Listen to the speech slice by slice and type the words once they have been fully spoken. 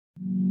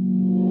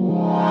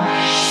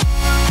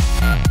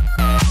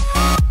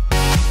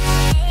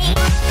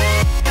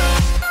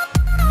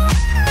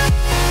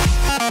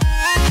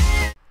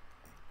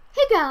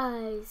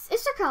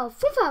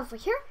FIFA over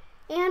here,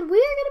 and we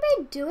are going to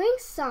be doing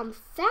some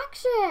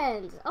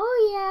factions.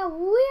 Oh yeah,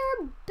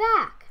 we're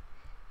back.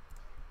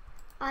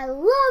 I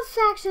love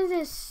factions.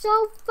 It's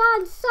so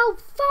fun, so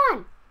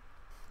fun.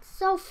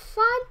 So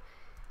fun.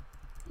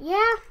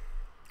 Yeah.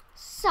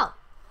 So,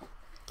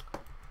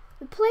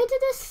 we planted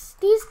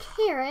these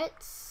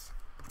carrots,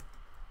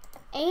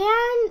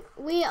 and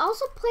we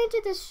also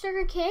planted this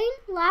sugar cane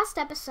last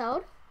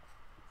episode.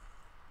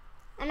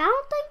 And I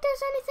don't think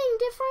there's anything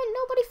different.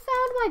 Nobody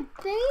found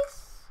my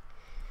base.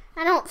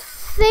 I don't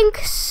think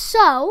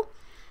so.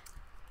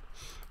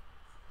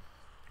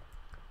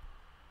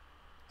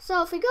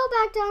 So if we go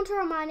back down to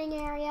our mining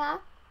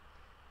area,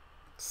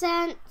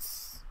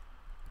 since,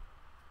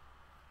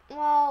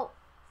 well,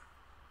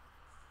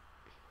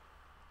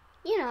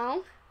 you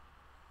know,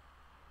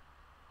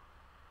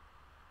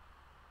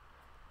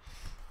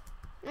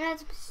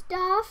 that's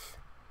stuff,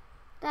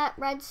 that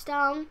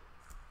redstone.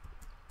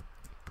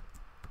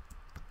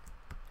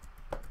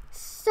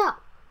 So,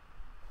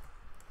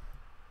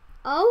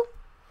 oh,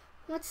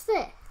 what's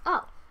this?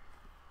 Oh,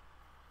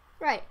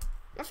 right,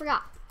 I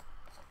forgot.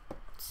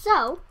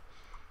 So,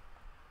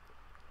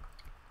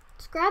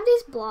 let's grab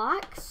these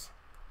blocks.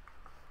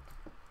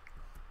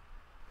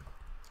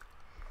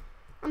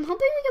 I'm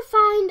hoping we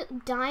can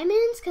find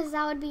diamonds, because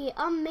that would be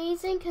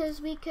amazing, because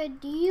we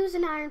could use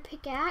an iron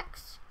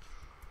pickaxe.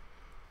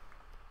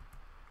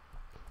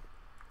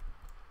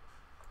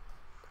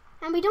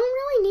 And we don't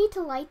really need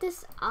to light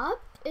this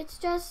up. It's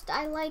just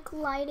I like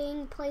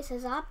lighting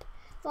places up.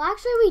 Well,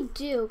 actually we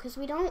do, because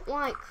we don't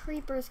want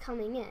creepers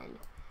coming in.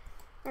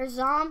 Or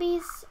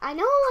zombies. I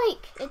know,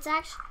 like, it's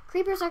actually,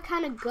 creepers are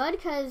kind of good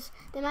because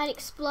they might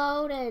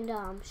explode and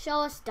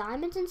show us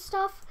diamonds and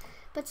stuff.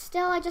 But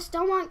still, I just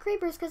don't want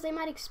creepers because they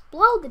might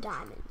explode the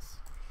diamonds.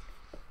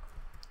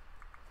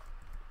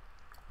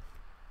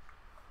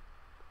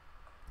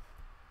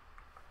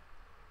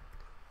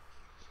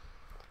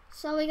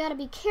 So we gotta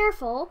be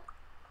careful.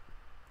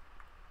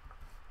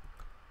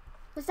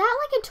 Was that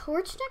like a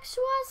torch next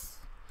to us?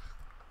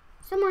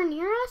 Somewhere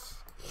near us?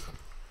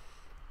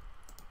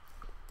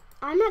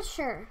 I'm not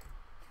sure.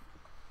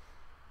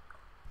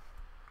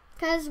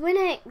 Because when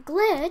it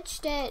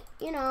glitched, it,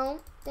 you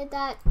know, did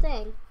that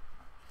thing.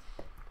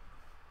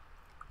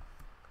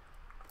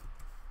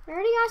 We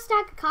already got a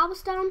stack of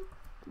cobblestone.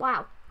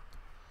 Wow.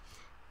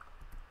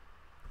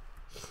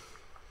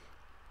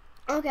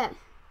 Okay.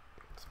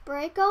 Let's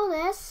break all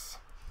this.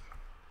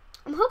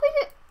 I'm hoping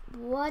it...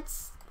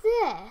 What's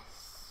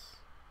this?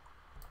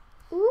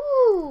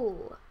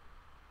 Ooh.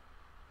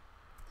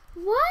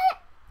 What?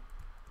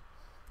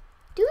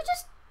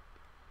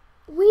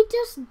 We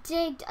just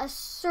digged a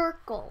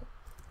circle.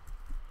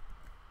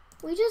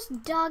 We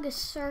just dug a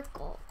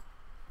circle.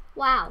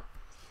 Wow.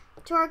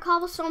 To our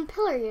cobblestone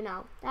pillar, you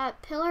know.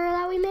 That pillar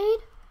that we made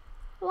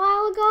a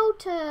while ago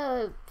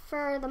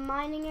for the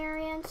mining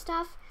area and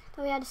stuff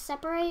that we had to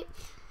separate.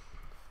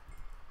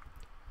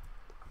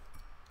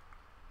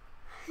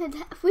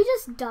 We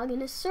just dug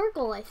in a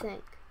circle, I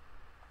think.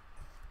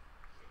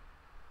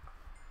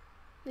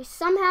 We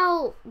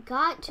somehow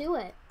got to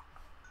it.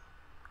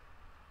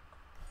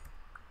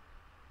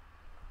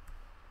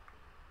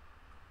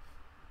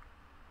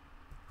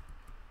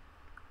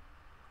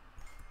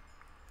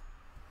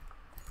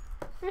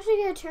 I'm actually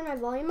going to turn my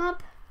volume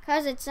up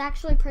because it's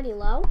actually pretty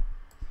low.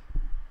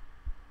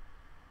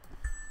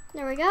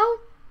 There we go.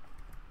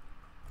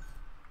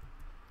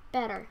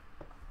 Better.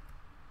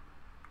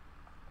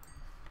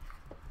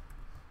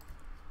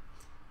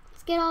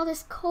 Let's get all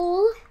this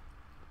coal.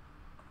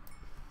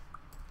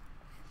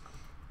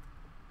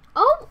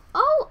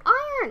 Oh,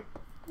 iron!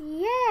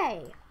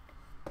 Yay!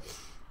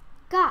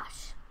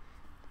 Gosh.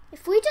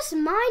 If we just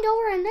mined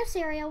over in this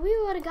area, we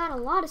would have got a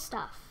lot of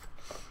stuff.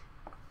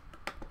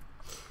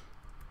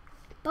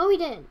 But we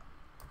didn't.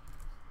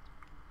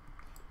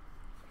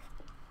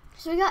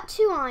 So we got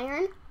 2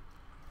 iron.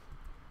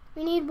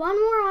 We need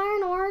 1 more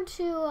iron ore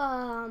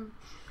to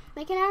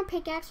make an iron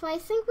pickaxe. But I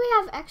think we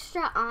have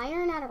extra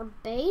iron at our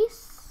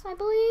base, I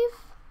believe.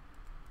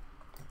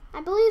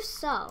 I believe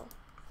so.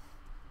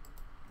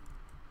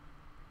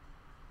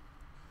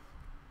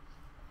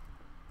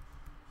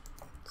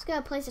 Just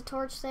gotta place a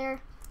torch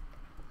there.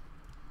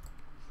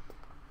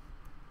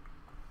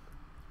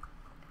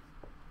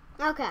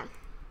 Okay.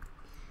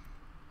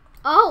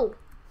 Oh,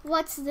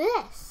 what's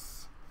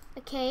this?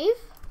 A cave?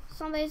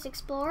 Somebody's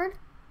explored?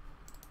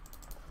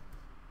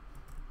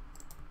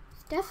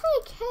 It's definitely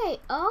a cave.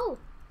 Oh,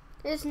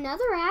 there's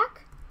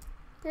netherrack.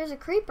 There's a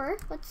creeper.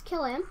 Let's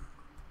kill him.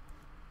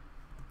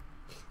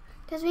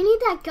 Because we need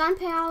that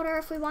gunpowder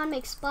if we want to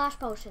make splash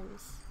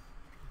potions.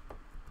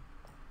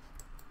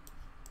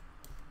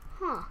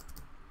 Huh.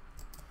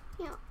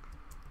 Yeah.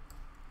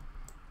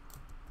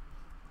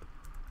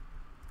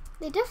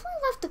 They definitely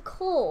left the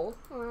coal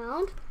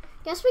around.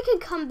 Guess we could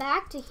come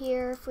back to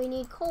here if we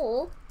need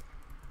coal.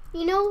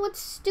 You know what's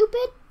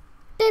stupid?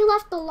 They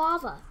left the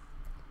lava.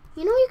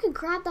 You know you could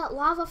grab that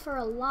lava for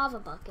a lava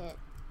bucket.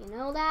 You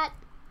know that?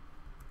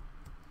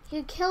 You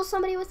could kill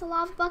somebody with a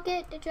lava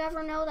bucket. Did you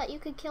ever know that you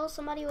could kill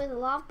somebody with a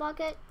lava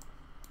bucket?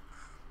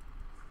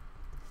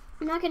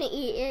 I'm not gonna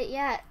eat it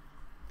yet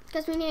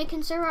because we need to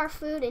conserve our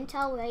food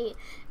until we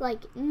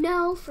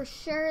know for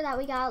sure that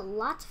we got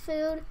lots of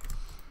food,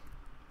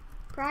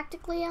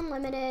 practically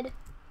unlimited.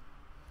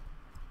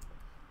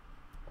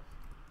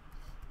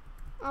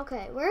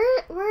 Okay, where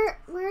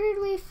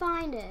did we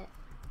find it?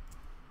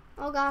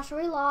 Oh gosh,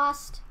 are we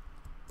lost?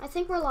 I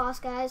think we're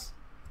lost, guys.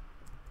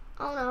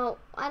 Oh no,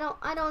 I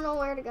don't know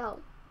where to go.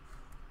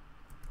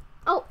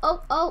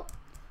 Oh,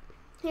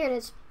 here it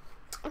is.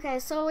 Okay,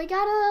 so we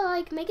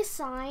gotta make a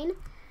sign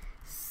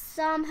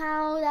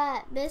somehow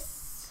that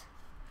this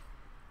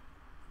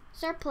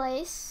is our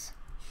place.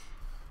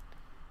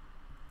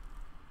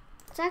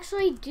 Let's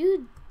actually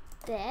do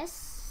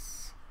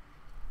this,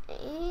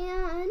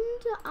 and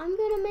I'm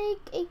gonna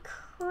make a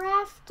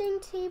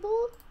crafting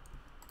table.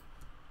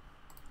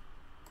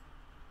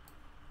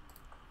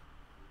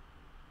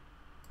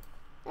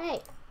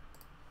 Hey,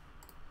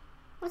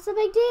 what's the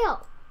big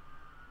deal?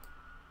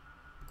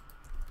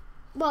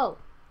 Whoa.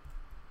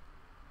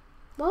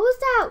 What was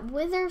that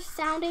wither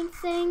sounding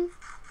thing?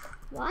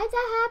 Why'd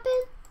that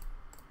happen?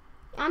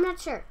 I'm not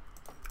sure.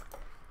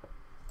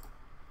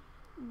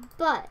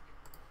 But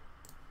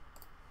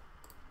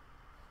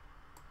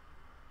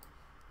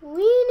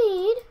we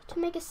need to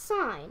make a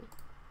sign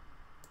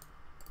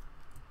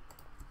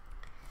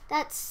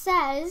that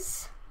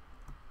says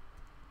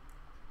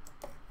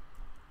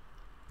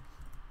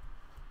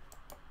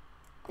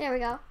there we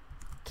go.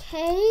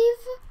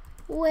 Cave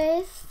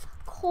with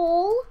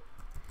coal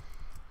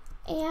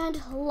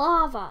and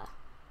lava.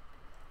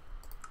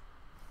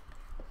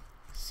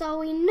 So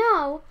we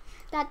know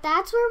that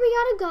that's where we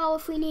gotta go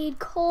if we need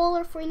coal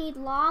or if we need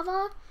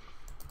lava.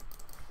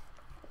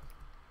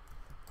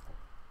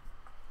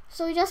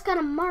 So we just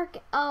gotta mark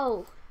it.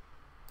 Oh.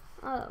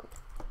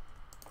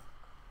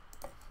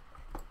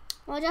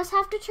 We'll just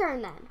have to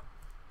turn then,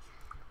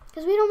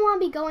 because we don't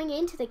want to be going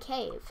into the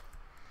cave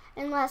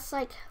unless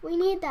we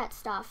need that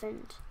stuff.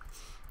 And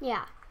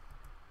yeah,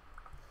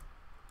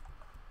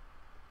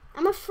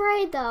 I'm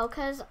afraid though,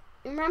 because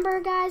remember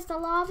guys, the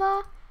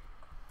lava.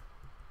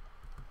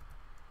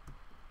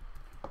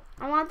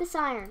 I want this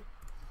iron.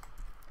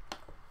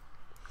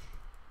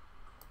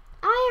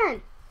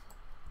 Iron!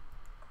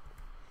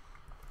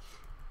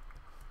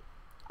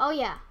 Oh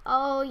yeah,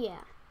 oh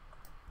yeah.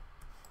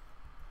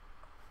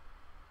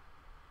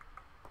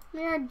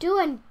 We are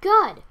doing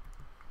good.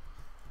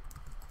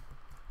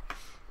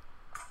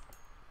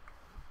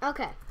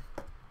 Okay.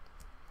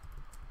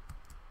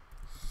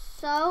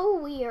 So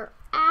we are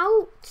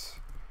out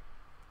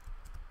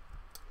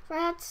for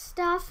that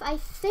stuff. I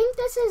think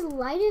this is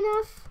light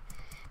enough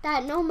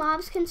that no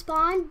mobs can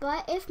spawn,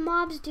 but if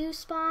mobs do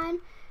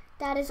spawn,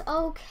 that is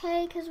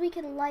okay because we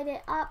can light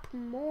it up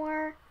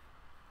more.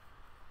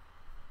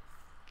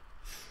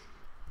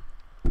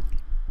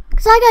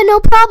 Because I got no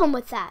problem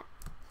with that.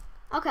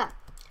 Okay.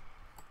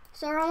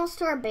 So we're almost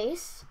to our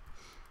base.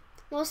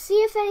 We'll see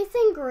if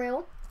anything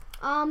grew.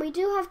 We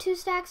do have 2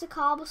 stacks of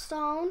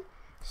cobblestone,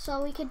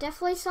 so we could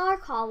definitely sell our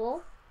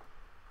cobble.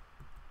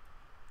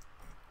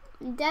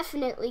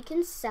 Definitely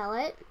can sell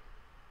it.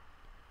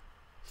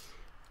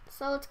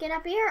 So let's get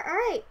up here.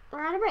 Alright,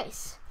 we're on a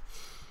race.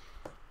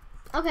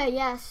 Okay,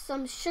 yes,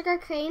 some sugar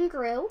cane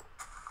grew,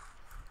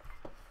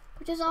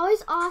 which is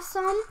always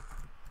awesome.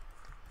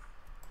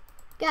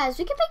 Guys,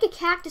 we can make a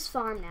cactus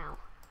farm now.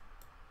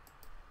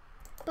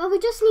 But we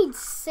just need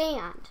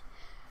sand,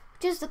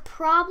 which is the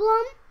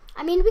problem.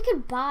 I mean, we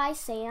could buy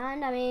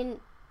sand. I mean,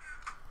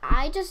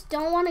 I just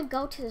don't want to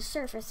go to the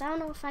surface. I don't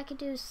know if I could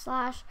do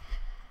 /surface.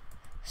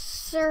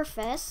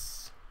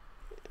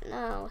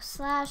 No,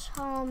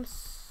 /home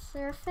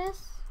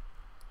surface.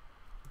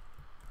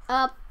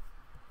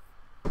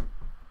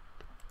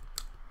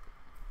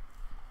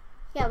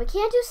 Yeah, we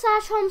can't do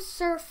 /home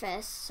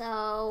surface,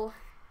 so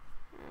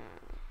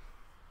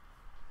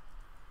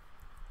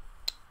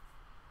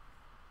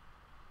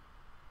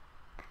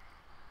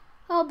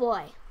oh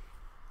boy.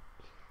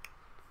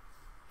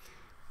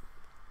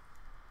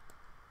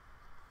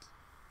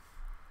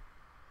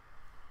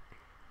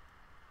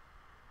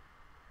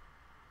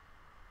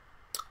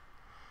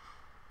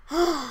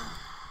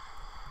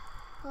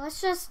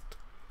 Let's just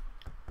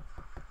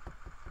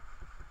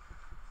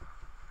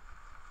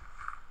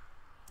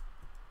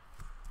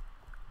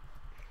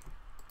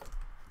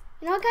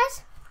you know what,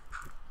 guys?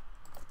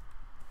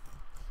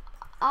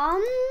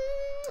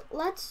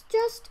 Let's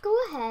just go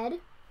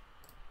ahead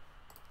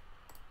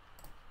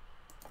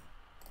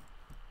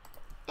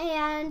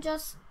and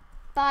just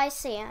buy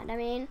sand. I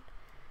mean,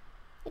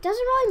 it doesn't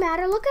really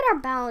matter. Look at our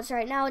balance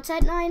right now. It's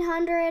at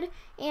 900,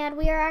 and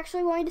we are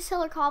actually going to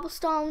sell our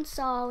cobblestone,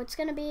 so it's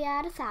going to be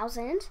at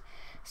 1,000.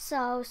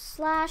 So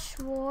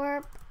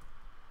 /warp.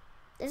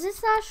 Is it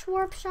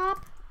 /warp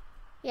shop?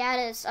 Yeah,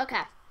 it is.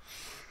 Okay.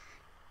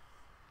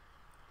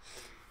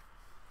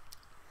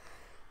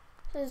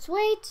 So let's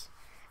wait.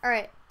 All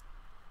right.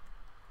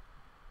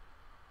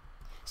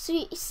 So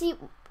you see,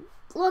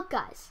 look,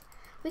 guys.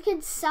 We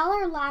could sell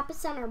our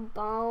lapis and our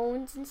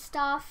bones and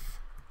stuff.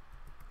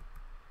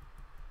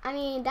 I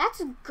mean,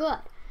 that's good.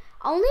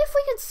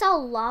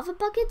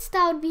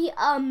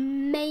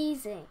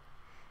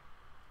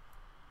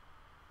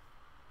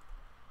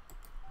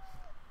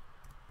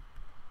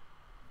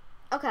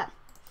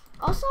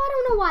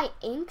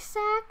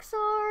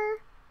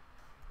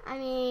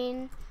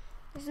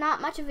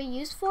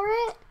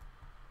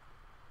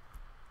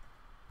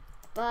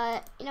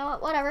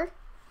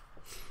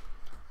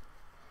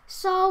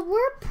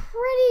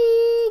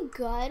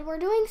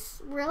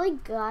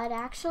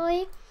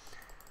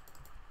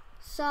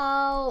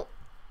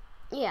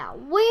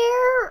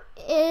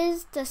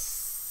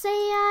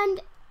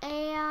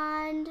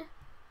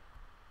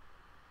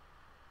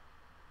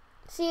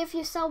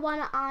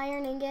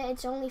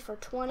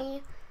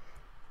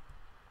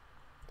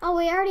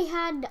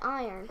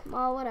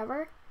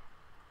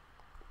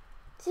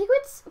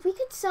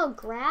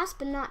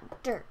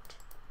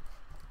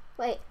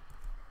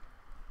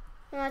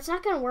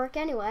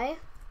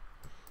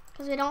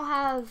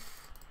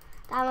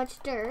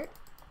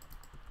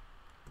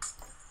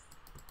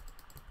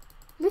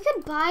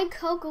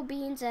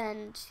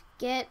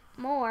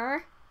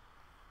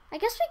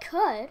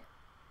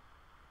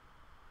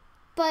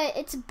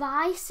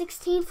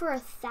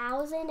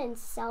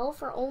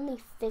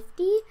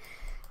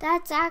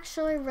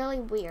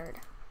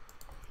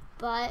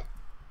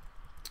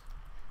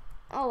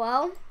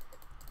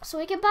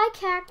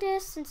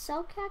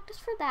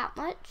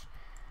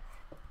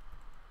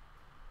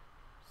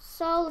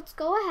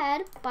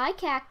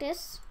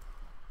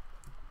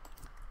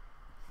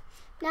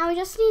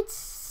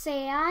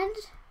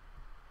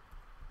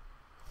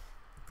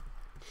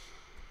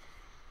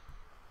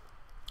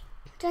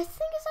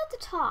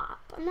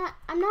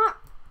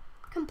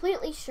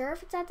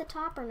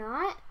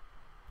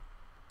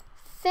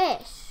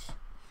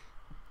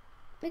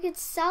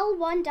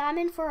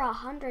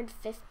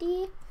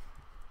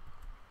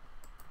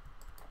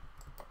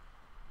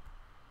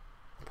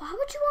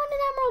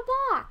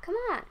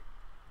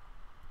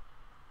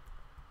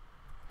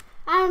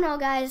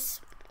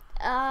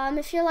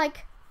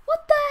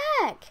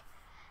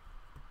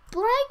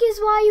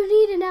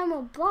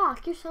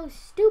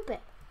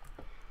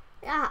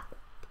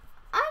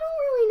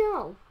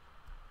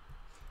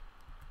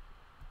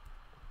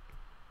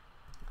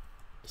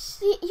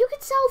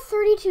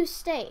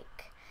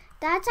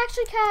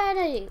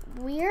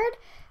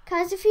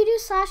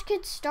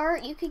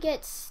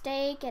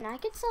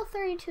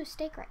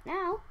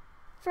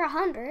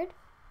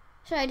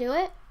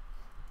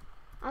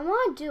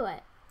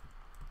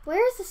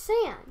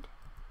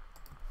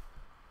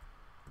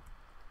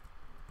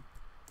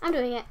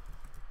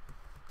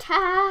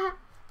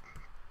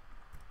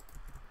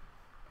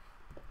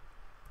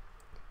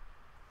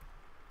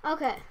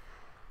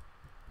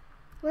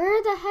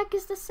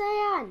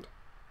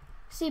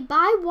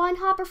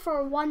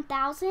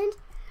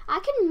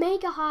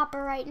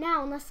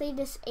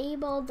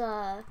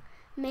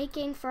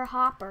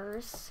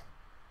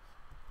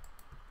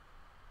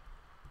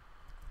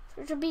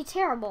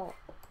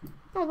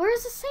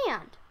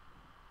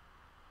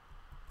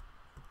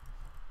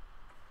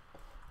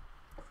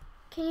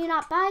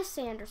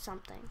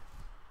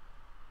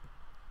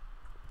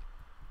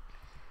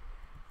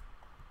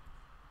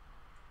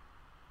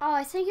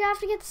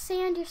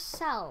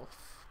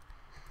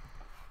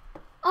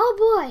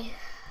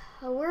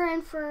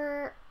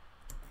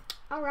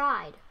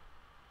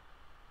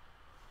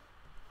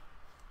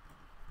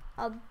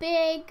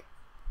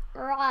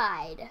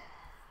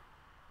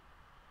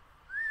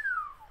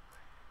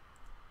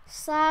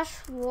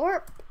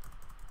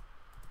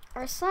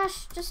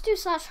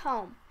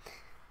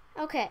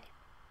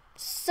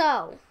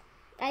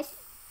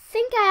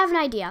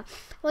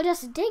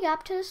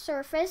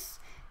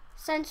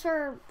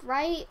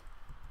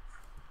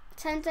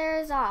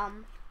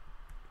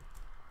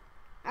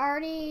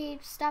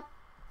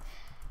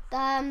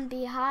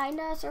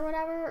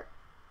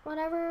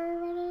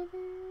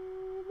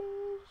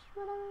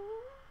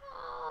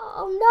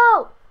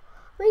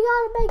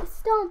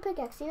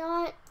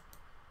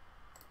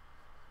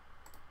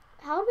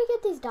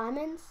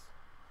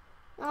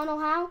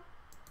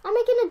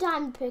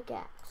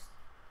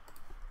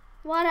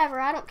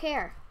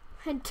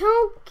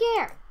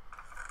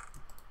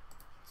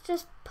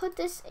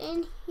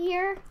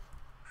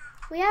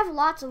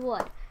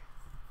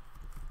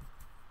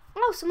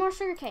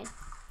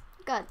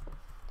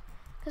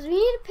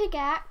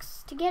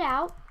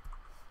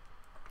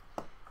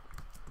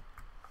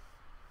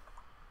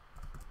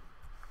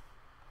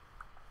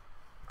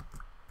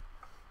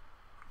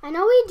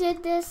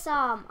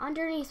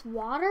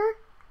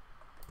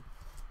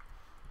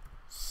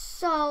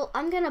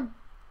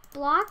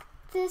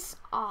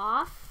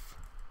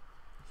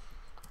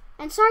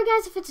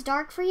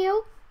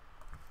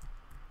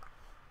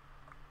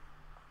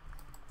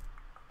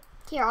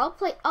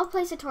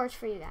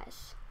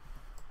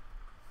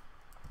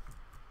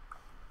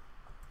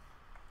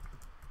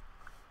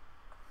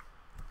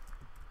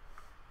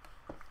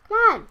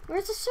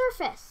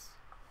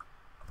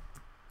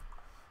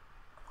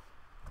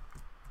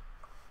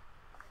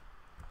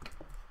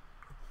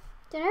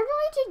 Did I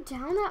really dig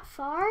down that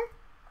far?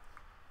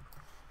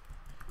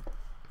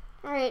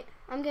 Alright,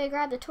 I'm gonna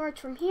grab the torch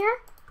from here.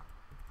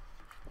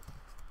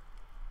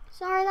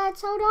 Sorry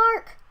that's so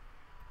dark.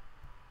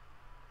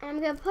 And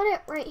I'm gonna put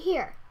it right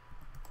here.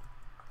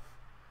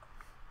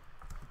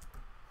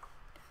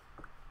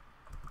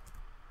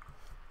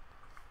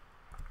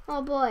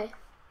 Oh boy.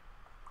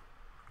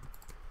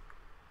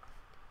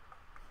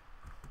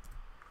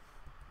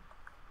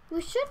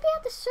 We should be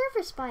at the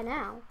surface by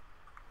now.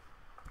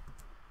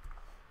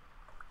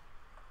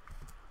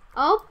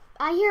 Oh,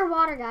 I hear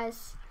water,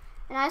 guys.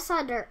 And I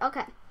saw dirt.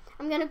 Okay,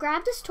 I'm gonna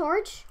grab this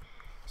torch.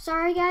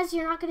 Sorry, guys,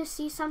 you're not gonna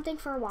see something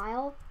for a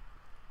while.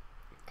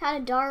 Kind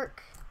of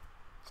dark.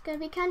 It's gonna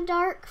be kind of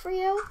dark for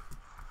you.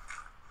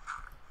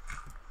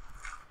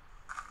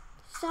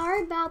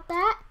 Sorry about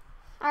that.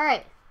 All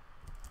right,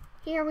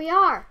 here we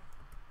are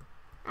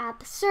at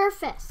the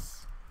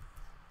surface.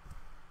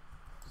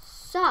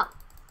 So,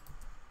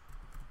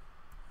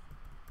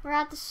 we're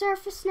at the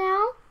surface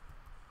now.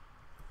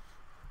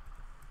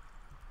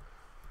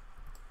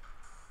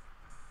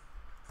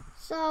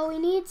 So we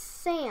need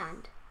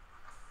sand.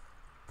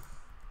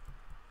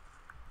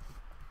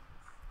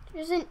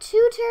 It isn't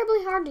too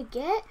terribly hard to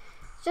get.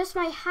 It's just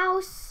my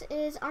house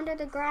is under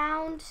the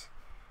ground.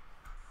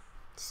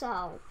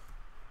 So,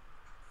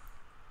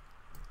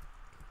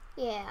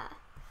 yeah.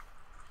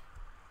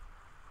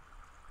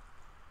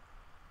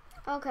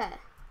 Okay.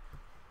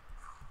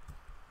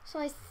 So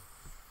I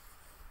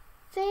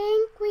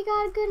think we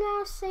got a good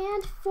amount of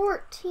sand.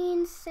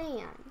 14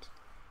 sand.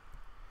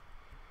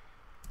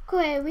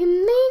 Okay, we may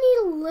need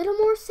a little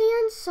more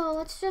sand, so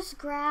let's just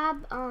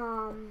grab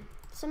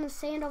some of the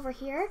sand over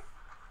here.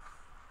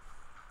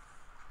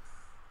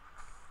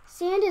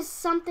 Sand is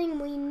something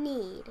we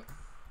need.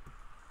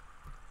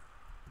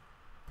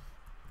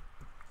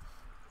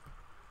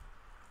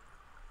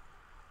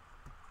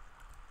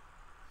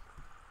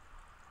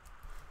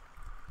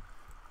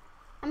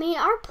 I mean,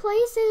 our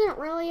place isn't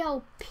really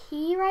OP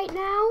right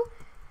now,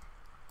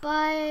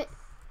 but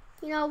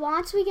you know,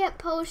 once we get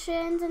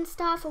potions and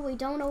stuff and we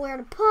don't know where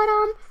to put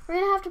them, we're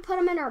going to have to put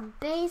them in our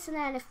base, and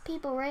then if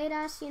people raid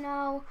us, you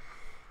know,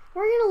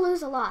 we're going to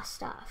lose a lot of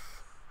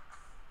stuff.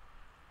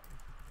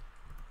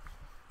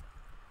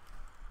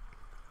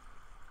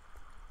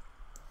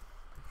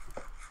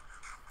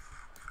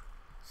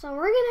 So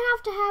we're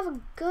going to have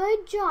a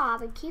good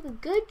job and keep a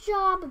good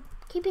job of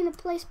keeping the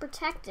place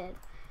protected.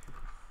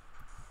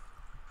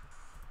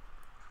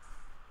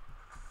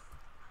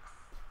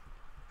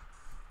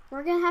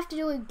 We're going to have to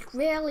do a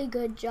really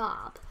good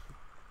job.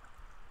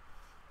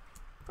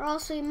 Or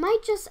else we might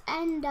just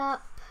end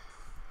up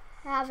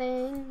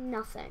having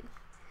nothing.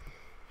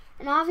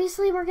 And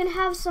obviously we're going to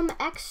have some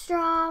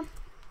extra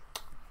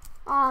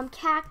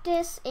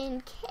cactus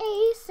in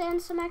case,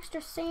 and some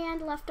extra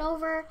sand left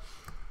over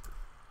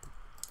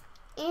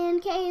in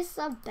case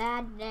of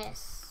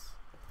badness.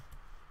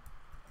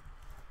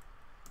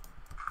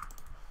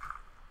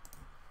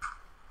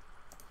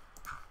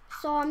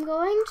 So I'm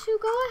going to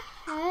go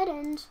ahead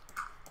and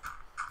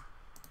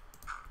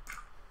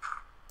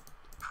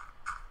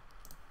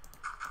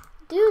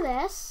do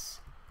this.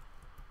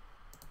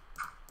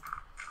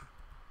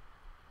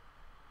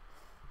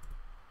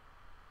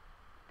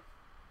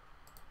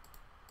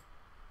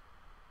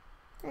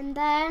 And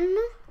then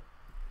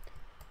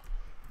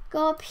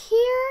go up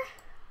here,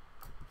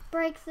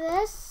 break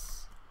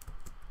this,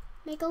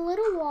 make a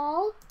little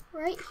wall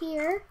right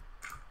here,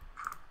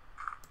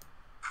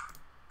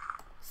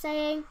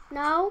 saying,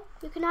 no,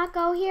 you cannot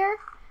go here.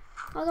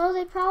 Although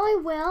they probably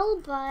will,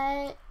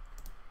 but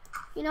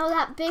you know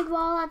that big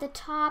wall at the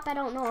top, I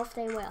don't know if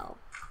they will.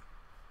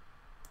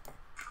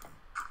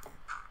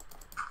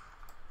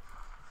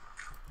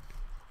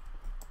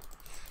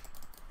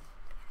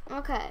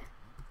 Okay.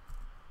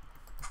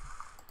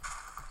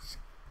 Let's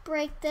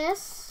break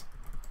this.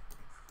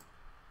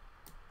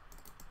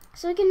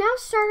 So we can now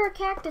start our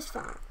cactus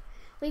farm.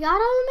 We got all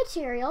the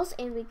materials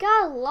and we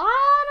got a lot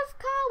of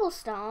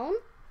cobblestone,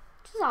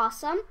 which is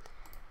awesome.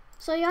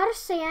 So we got our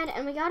sand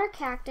and we got our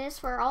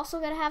cactus. We're also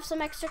going to have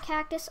some extra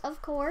cactus,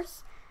 of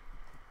course.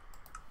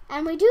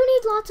 And we do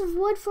need lots of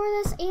wood for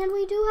this, and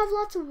we do have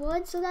lots of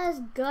wood, so that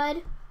is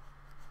good.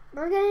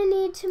 We're going to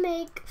need to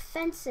make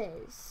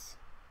fences.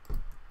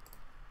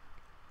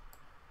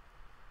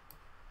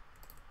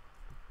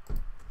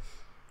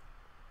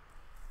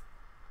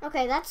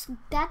 Okay, that's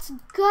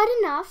good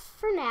enough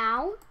for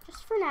now,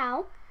 just for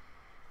now.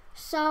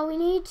 So we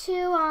need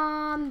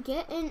to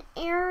get an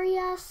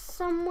area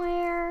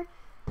somewhere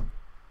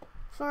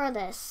for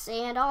this,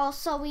 and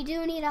also we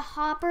do need a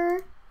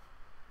hopper.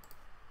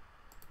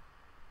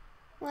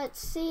 Let's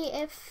see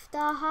if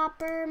the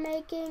hopper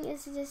making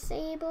is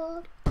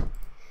disabled.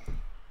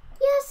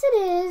 Yes,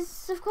 it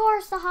is. Of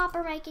course, the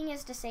hopper making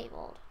is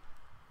disabled.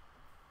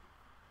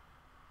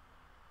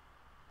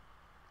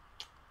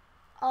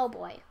 Oh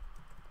boy.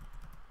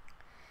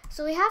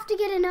 So we have to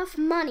get enough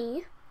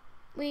money.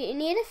 We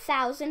need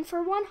 1,000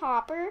 for one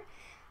hopper.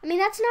 I mean,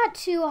 that's not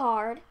too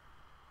hard.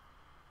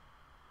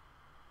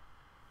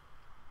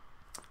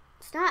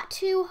 It's not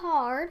too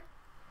hard.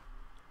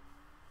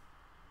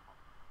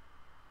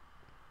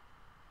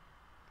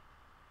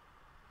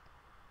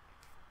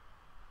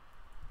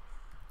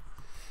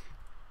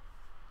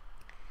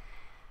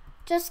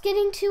 Just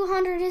getting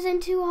 200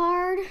 isn't too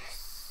hard,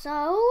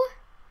 so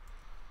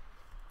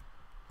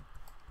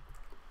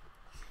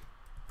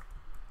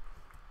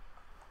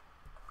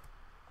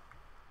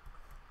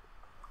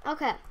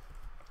okay.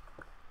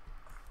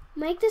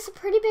 Make this a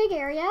pretty big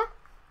area.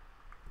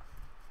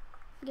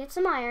 Get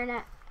some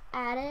iron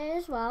added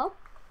as well.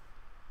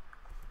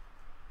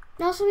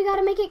 And also we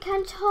gotta make it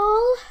kind of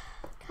tall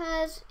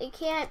because it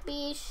can't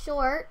be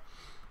short.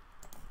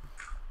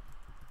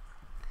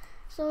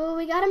 So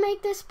we gotta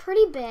make this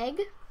pretty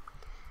big.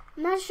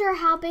 I'm not sure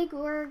how big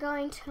we're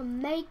going to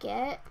make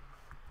it.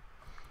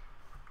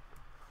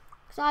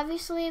 Because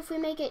obviously if we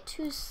make it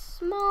too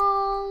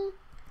small,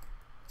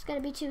 it's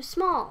gonna be too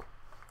small.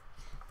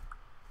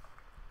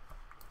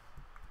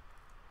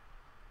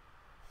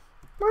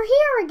 We're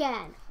here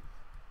again.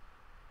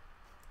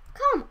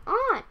 Come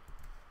on.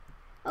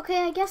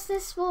 Okay, I guess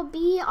this will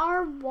be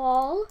our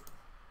wall.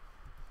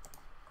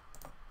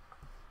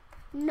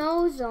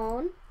 No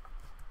zone.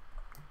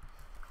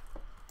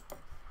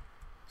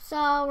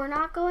 So we're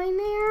not going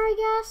there, I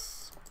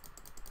guess.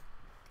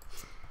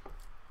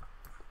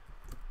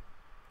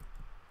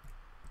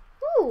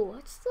 Ooh,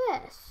 what's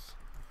this?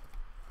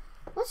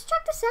 Let's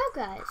check this out,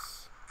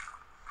 guys.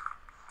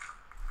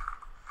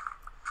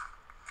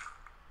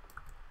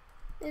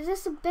 Is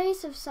this a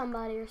base of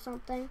somebody or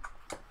something?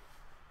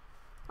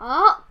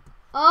 Oh!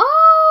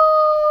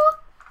 Oh!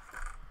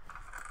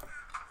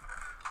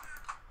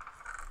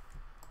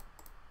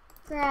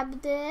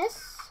 Grab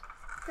this.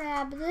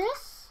 Grab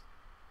this.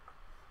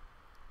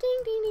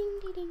 Ding ding ding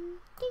ding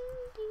ding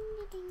ding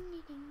ding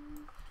ding ding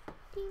ding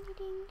ding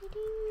ding ding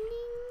ding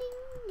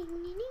ding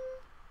ding ding.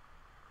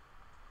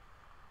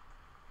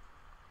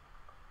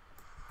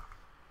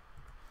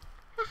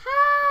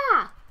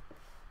 Haha!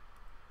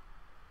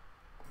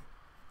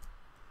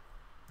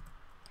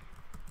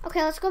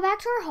 Okay, let's go back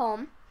to our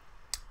home.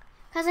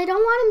 Because I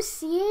don't want him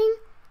seeing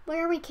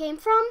where we came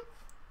from.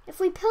 If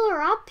we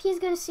pillar up, he's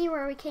going to see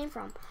where we came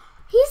from.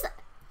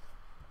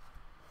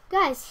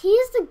 Guys,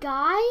 he's the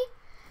guy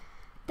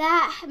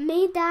that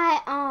made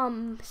that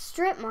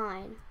strip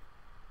mine.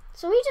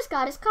 So he just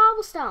got his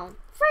cobblestone.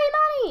 Free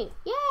money!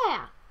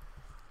 Yeah!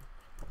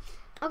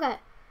 Okay,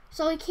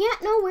 so we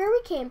can't know where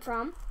we came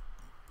from.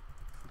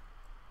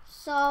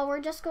 So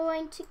we're just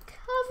going to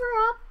cover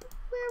up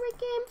where we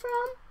came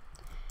from.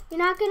 You're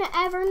not going to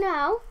ever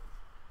know.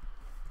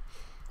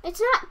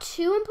 It's not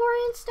too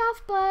important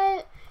stuff,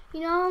 but,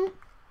 you know,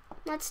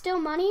 that's still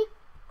money.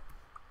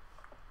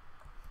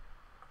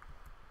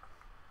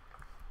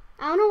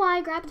 I don't know why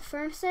I grabbed the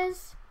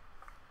furnaces.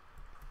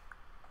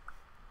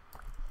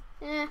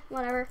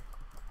 Whatever.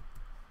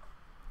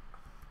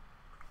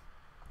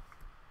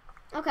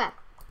 Okay.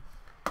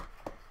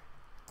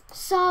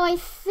 So I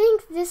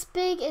think this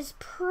big is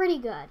pretty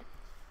good.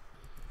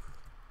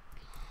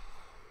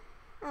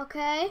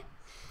 Okay.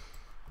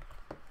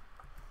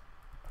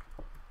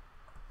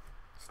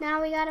 So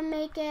now we gotta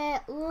make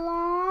it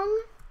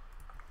long.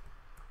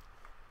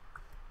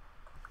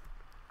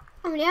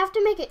 And we have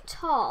to make it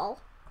tall.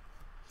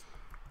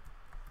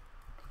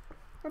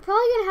 We're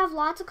probably going to have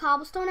lots of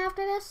cobblestone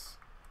after this.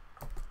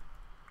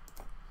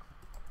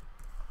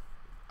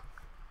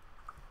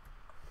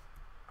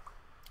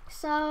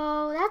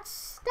 So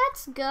that's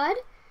good.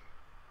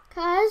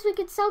 Because we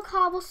could sell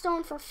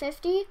cobblestone for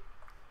 50.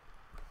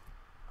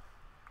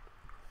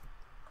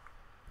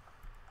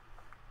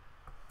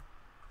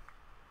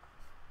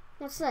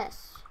 What's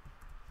this?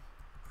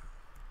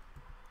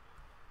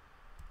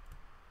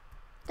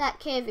 That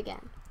cave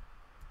again.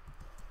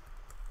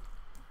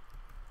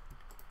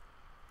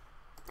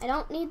 I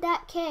don't need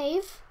that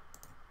cave.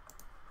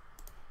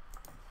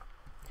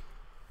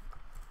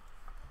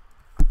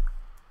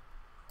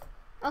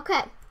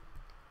 Okay.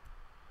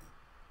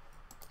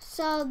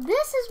 So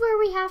this is where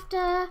we have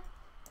to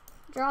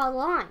draw a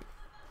line.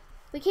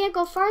 We can't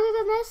go farther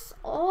than this,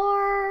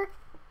 or...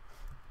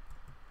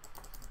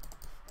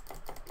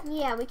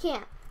 yeah, we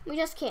can't. We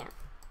just can't.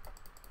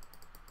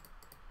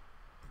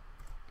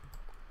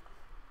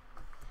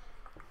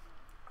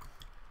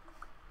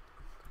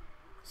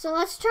 So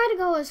let's try to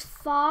go as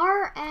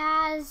far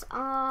as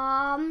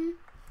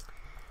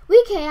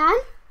we can.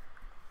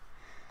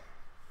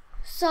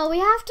 So we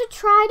have to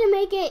try to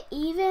make it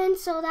even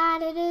so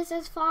that it is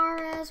as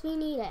far as we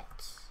need it.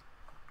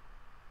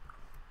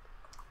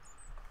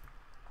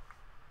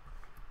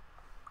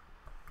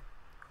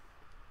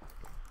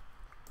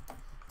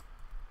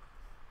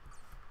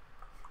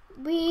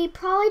 We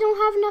probably don't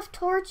have enough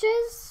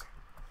torches,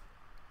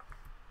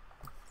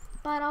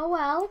 but oh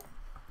well.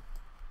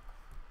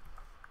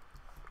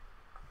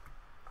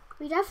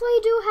 We definitely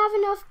do have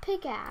enough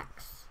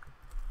pickaxe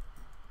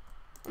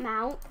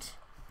amount.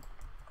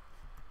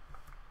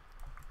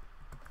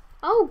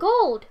 Oh,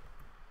 gold.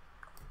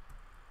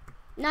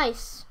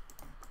 Nice.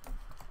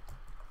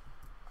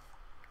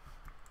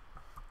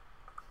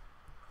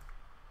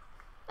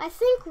 I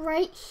think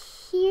right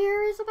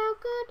here is about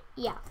good.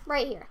 Yeah,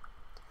 right here.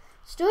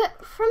 Let's do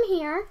it from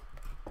here.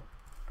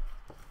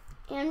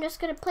 And I'm just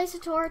going to place a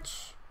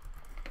torch.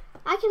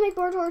 I can make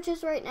more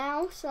torches right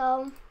now,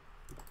 so...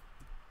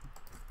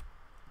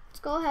 let's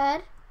go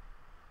ahead,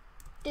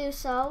 do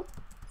so.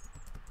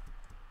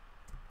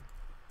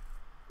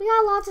 We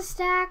got lots of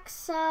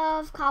stacks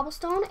of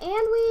cobblestone, and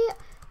we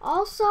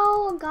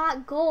also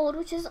got gold,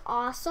 which is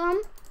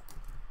awesome.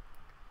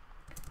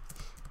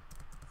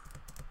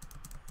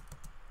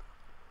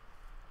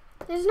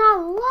 There's not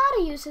a lot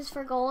of uses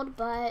for gold,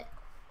 but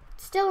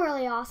it's still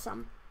really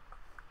awesome.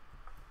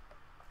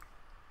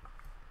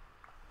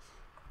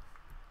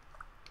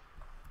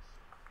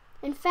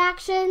 In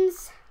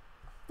factions,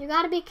 you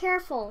gotta be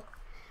careful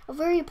of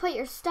where you put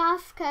your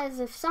stuff, because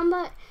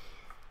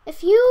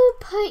if you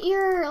put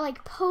your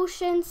like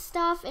potion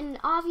stuff in an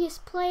obvious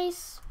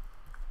place,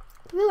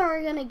 people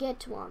are gonna get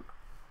to them.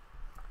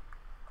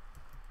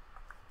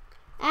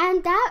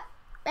 And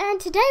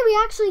today we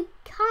actually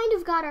kind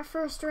of got our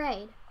first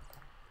raid.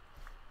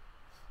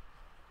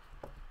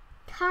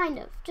 Kind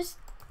of. Just,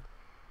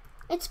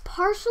 it's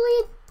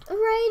partially a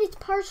raid, it's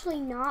partially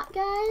not,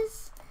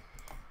 guys.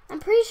 I'm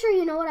pretty sure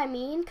you know what I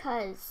mean,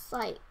 because,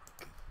 like,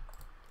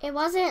 it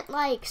wasn't,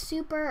 like,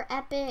 super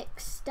epic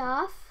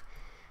stuff,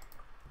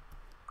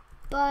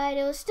 but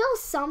it was still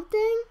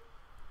something.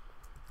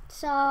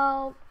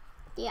 So,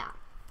 yeah.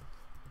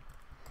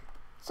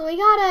 So we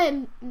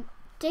gotta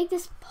dig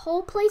this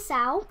whole place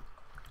out.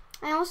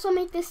 I also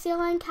make this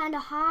ceiling kind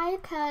of high,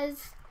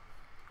 because,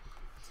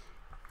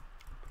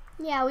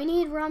 yeah, we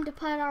need room to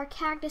put our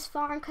cactus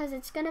farm, because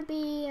it's gonna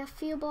be a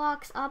few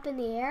blocks up in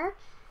the air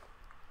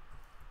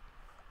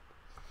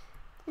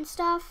and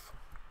stuff.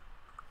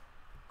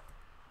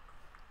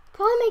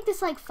 Probably make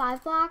this like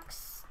 5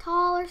 blocks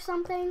tall or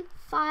something.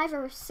 5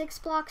 or 6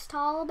 blocks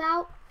tall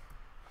about.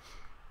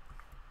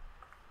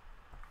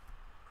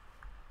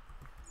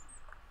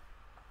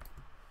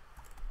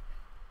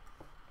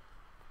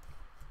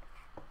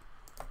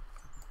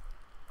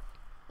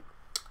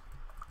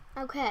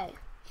 Okay.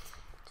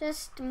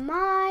 Just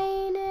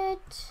mine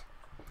it.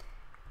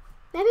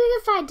 Maybe we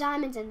can find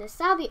diamonds in this.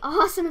 That would be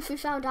awesome if we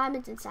found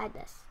diamonds inside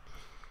this.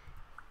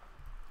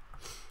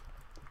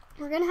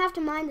 We're gonna have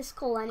to mine this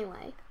coal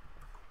anyway.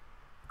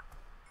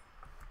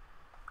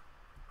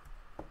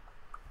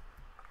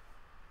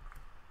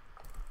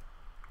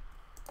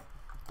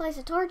 Place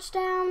a torch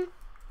down.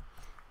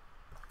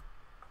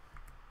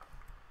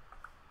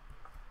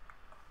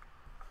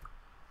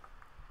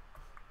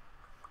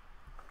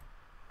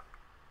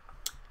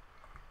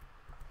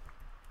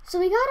 So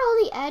we got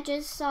all the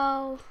edges,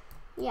 so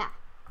yeah.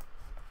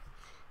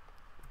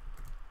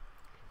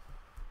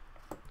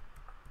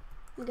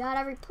 We got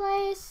every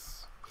place.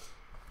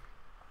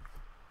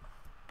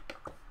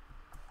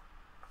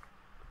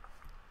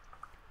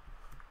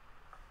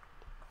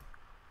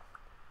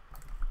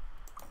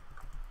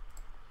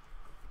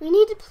 We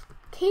need to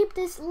keep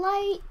this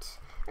light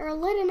or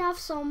lit enough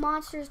so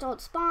monsters don't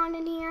spawn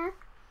in here,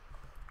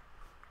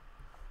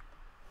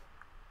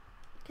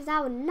 because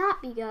that would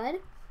not be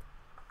good.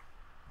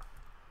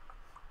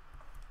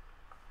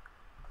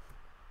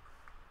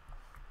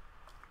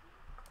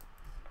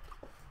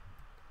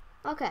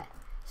 Okay,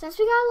 since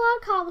we got a lot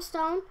of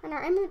cobblestone and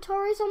our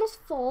inventory is almost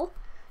full,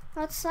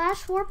 let's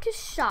 / warp to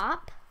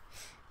shop.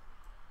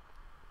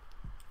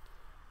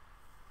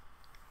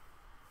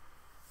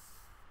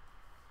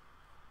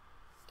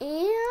 And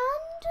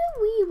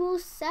we will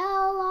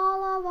sell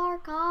all of our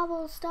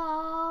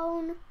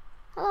cobblestone.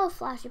 Hello,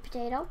 Flashy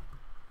Potato.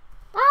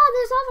 Ah,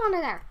 there's lava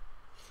under there.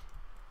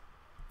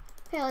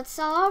 Okay, let's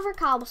sell all of our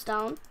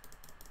cobblestone.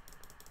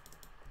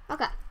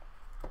 Okay,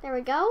 there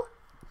we go.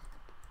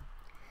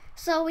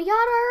 So we got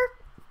our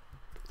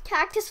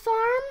cactus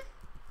farm.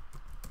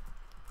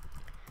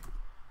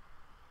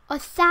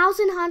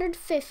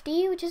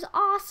 1,150, which is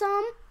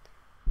awesome.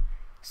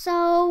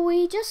 So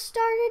we just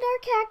started our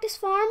cactus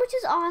farm, which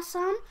is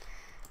awesome.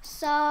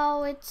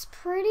 So it's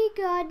pretty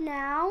good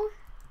now.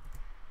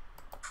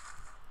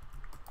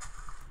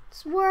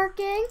 It's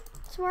working.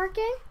 It's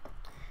working.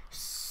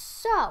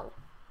 So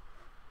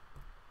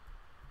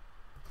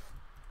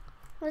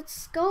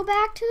let's go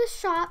back to the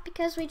shop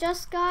because we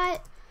just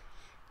got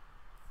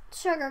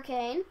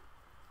sugarcane.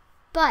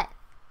 But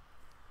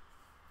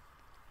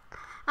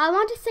I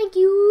want to thank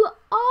you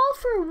all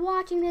for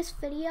watching this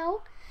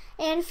video.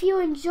 And if you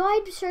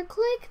enjoyed, be sure to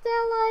click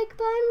that like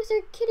button with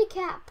your kitty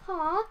cat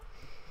paw.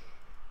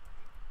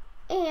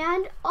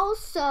 And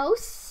also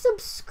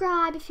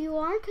subscribe if you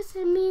want, because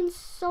it means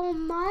so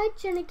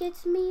much and it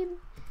gets me,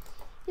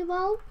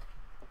 well,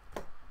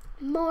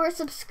 more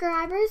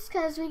subscribers,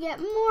 because we get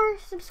more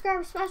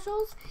subscriber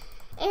specials.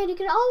 And you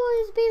can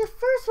always be the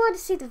first one to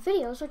see the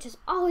videos, which is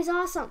always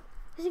awesome,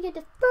 because you get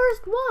the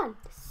first one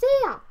to see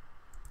them.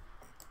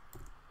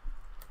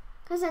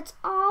 Because that's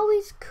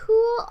always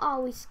cool,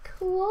 always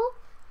cool.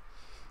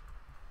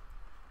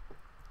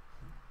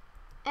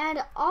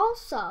 And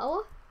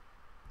also,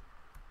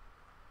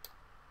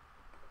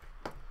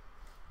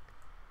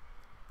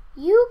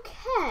 you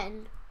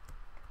can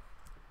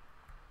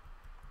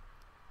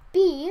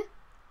be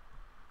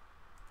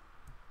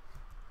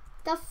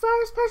the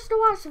first person to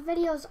watch the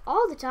videos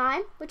all the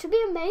time, which would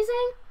be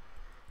amazing.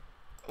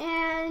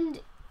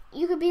 And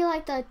you could be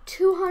like the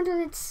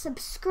 200th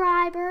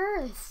subscriber,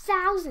 or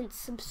 1,000th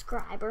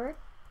subscriber,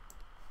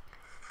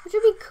 which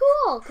would be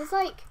cool, because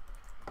like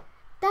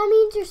that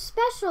means you're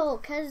special,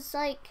 because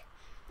like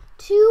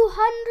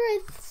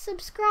 200th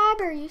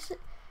subscriber, you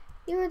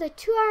were the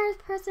 200th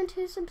person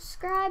to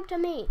subscribe to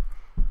me,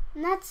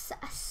 and that's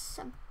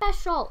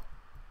special,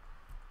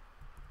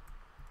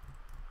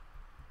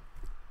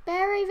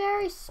 very,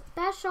 very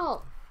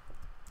special.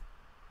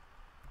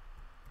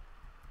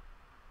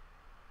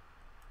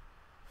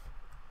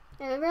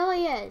 And it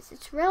really is.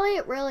 It's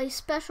really, really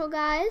special,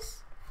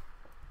 guys.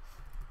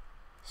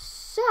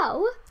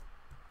 So,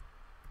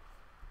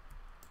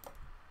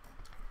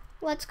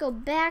 let's go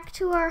back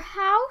to our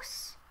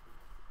house.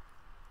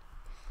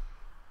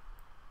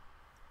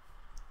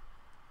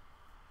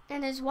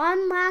 And there's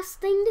one last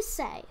thing to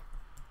say.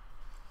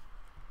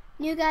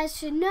 You guys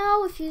should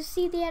know, if you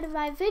see the end of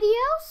my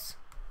videos,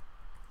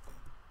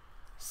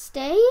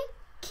 stay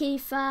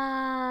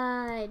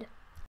kitty-fied.